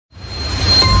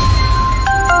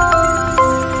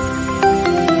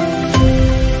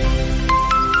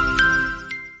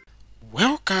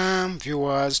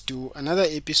us to another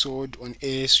episode on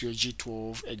ASUG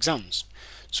 12 exams.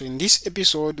 So in this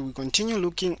episode, we continue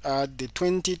looking at the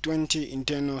 2020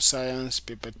 Internal Science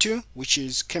Paper 2, which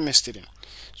is Chemistry.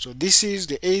 So this is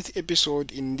the 8th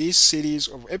episode in this series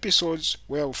of episodes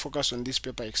where we focus on this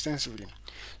paper extensively.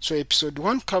 So episode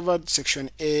 1 covered section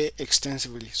A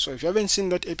extensively. So if you haven't seen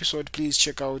that episode, please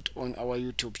check out on our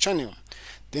YouTube channel.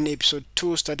 Then episode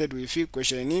 2 started with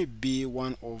question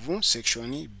B1 of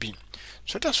section B.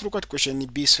 So let us look at question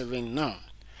B7 now.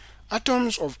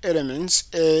 Atoms of elements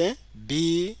A,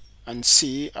 B, and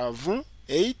C have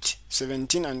 8,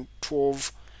 17, and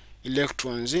 12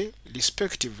 electrons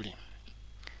respectively.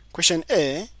 Question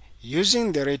A.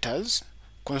 Using the letters,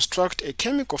 construct a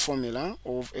chemical formula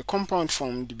of a compound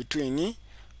formed between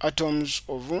atoms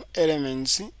of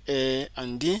elements A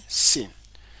and C.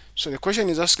 So the question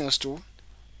is asking us to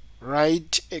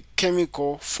write a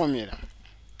chemical formula.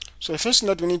 So the first thing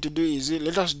that we need to do is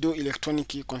let us do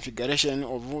electronic configuration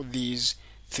of these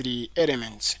three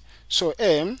elements. So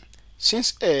A,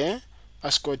 since A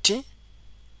has got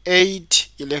 8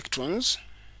 electrons,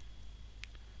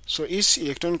 so its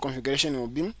electronic configuration will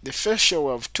be the first shell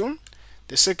will have 2,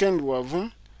 the second will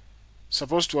have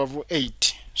supposed to have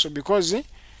 8. So because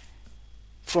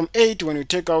from 8, when we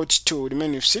take out 2,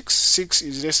 remain with 6. 6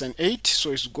 is less than 8,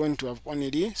 so it's going to have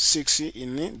only 6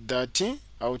 in that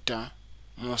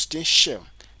outermost shell.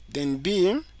 Then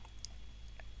B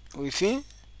with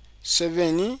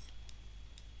 7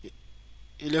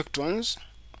 electrons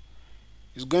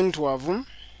is going to have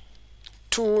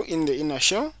 2 in the inner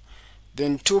shell.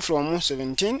 Then 2 from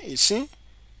 17 is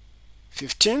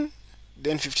 15.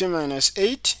 Then 15 minus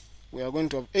 8, we are going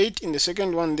to have 8 in the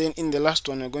second one. Then in the last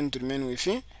one, we are going to remain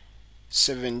with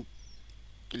 7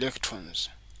 electrons,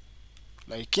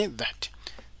 like that.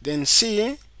 Then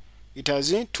C, it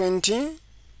has 20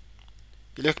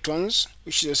 electrons,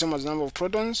 which is the same as the number of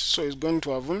protons. So it's going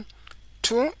to have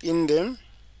 2 in the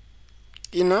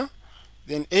inner,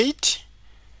 then 8.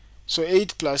 So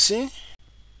 8 plus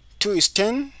 2 is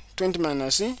 10. 20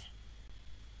 minus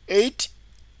 8,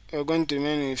 we are going to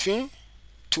remain with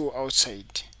 2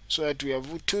 outside, so that we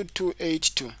have 2, 2,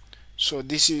 8, 2. So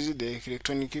this is the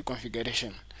electronic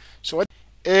configuration. So what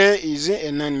A is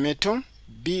a non-metal,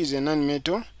 B is a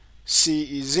non-metal,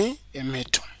 C is a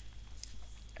metal.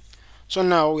 So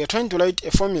now we are trying to write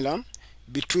a formula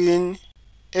between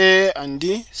A and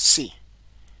C.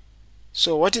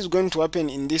 So what is going to happen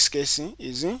in this case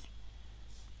is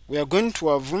we are going to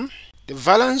have the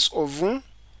valence of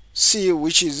C,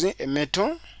 which is a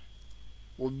metal,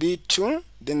 will be 2.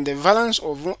 Then the valence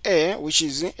of A, which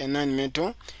is a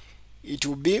non-metal, it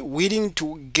will be willing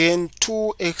to gain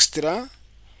 2 extra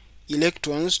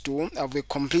electrons to have a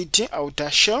complete outer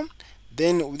shell.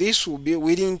 Then this will be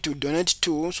willing to donate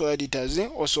 2 so that it has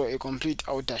also a complete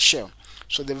outer shell.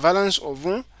 So the valence of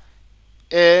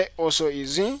A also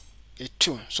is a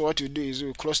 2. So what we do is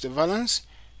we close the valence.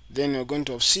 Then we're going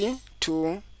to have C,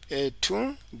 2,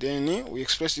 A2. Then we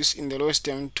express this in the lowest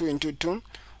term, 2 into 2.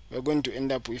 We're going to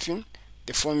end up with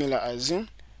the formula as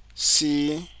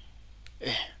C,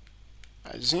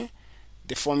 as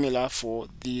the formula for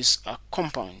this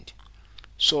compound.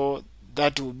 So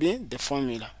that will be the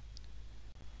formula.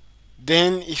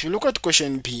 Then if you look at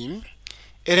question B,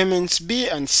 elements B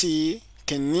and C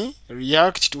can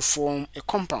react to form a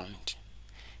compound.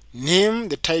 Name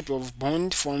the type of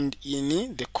bond formed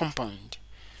in the compound.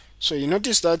 So you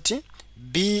notice that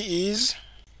B is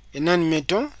a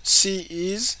non-metal, C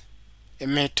is a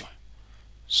metal.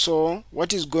 So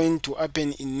what is going to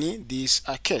happen in this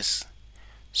case?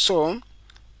 So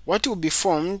what will be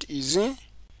formed is an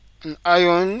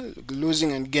ion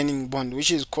losing and gaining bond, which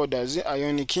is called as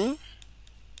ionic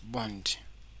bond.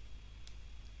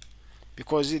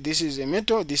 Because this is a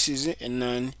metal, this is a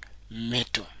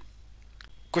non-metal.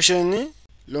 Question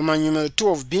Roman numeral 2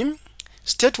 of B.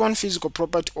 State one physical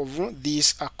property of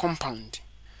this compound.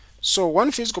 So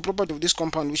one physical property of this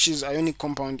compound, which is ionic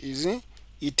compound, is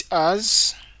it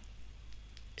has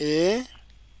a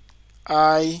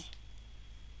high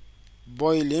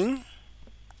boiling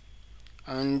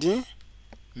and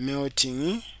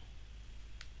melting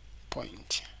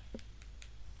point.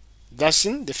 That's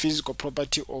the physical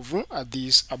property of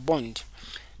this bond.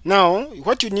 Now,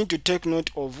 what you need to take note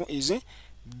of is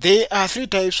there are 3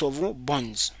 types of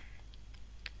bonds,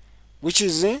 which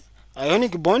is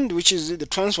ionic bond, which is the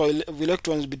transfer of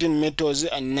electrons between metals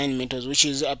and non-metals, which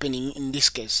is happening in this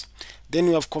case. Then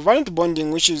we have covalent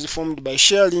bonding, which is formed by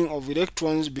sharing of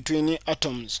electrons between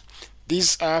atoms.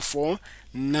 These are for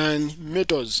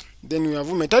non-metals. Then we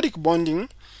have metallic bonding,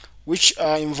 which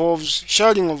involves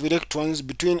sharing of electrons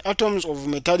between atoms of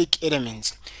metallic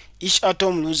elements. Each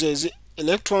atom loses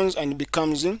electrons and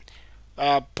becomes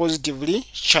positively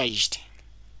charged.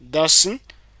 That's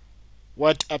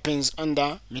what happens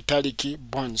under metallic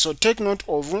bonds. So take note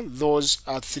of those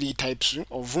are 3 types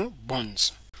of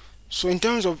bonds. So in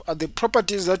terms of the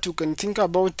properties that you can think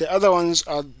about, the other ones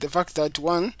are the fact that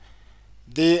 1,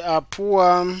 they are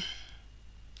poor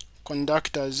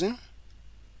conductors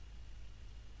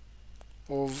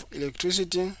of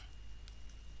electricity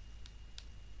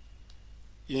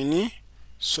in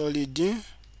solid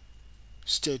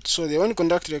state. So they only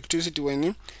conduct electricity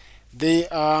when they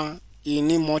are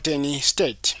in molten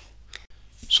state.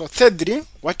 So thirdly,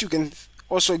 what you can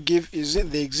also give is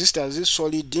they exist as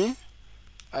solid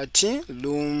at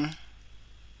room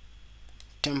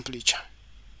temperature.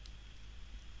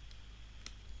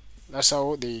 That's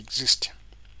how they exist.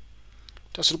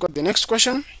 Let's look at the next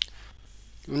question.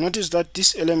 You notice that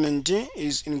this element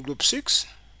is in group 6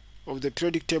 of the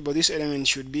periodic table. This element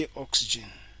should be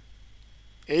oxygen.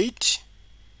 8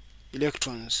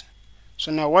 electrons.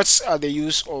 So now what are the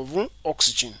use of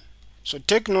oxygen? So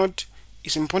take note,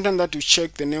 it's important that you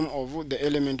check the name of the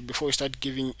element before you start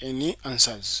giving any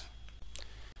answers.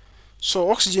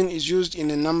 So oxygen is used in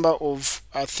a number of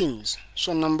things.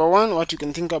 So number 1, what you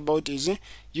can think about is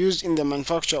used in the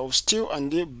manufacture of steel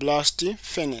and the blast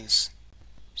furnace.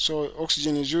 So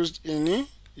oxygen is used in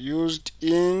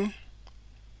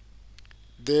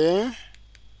the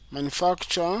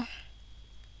manufacture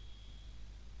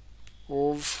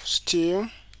of steel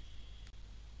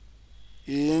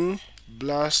in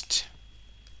blast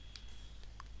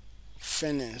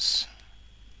furnace.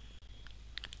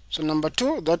 So number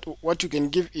 2, that what you can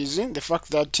give is the fact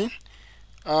that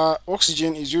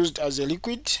oxygen is used as a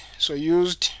liquid. So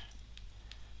used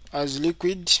as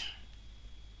liquid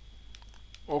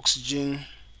oxygen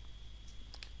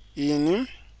in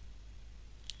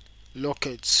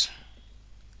rockets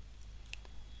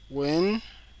when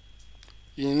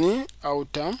in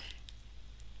outer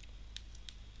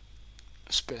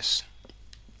space.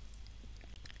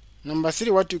 Number 3,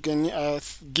 what you can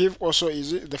give also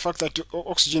is the fact that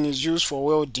oxygen is used for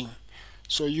welding.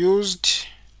 So used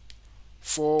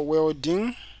for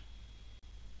welding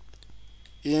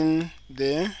in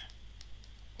the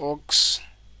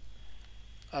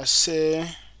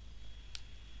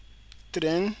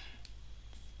oxyacetylene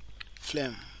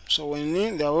flame. So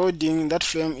when they are welding, that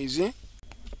flame is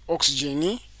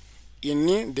oxygen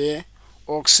in the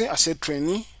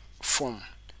oxyacetylene form.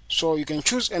 So you can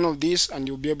choose any of these and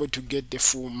you'll be able to get the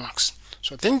full marks.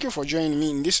 So thank you for joining me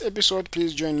in this episode.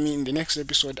 Please join me in the next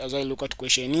episode as I look at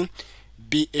question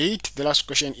B8, the last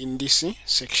question in this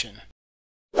section.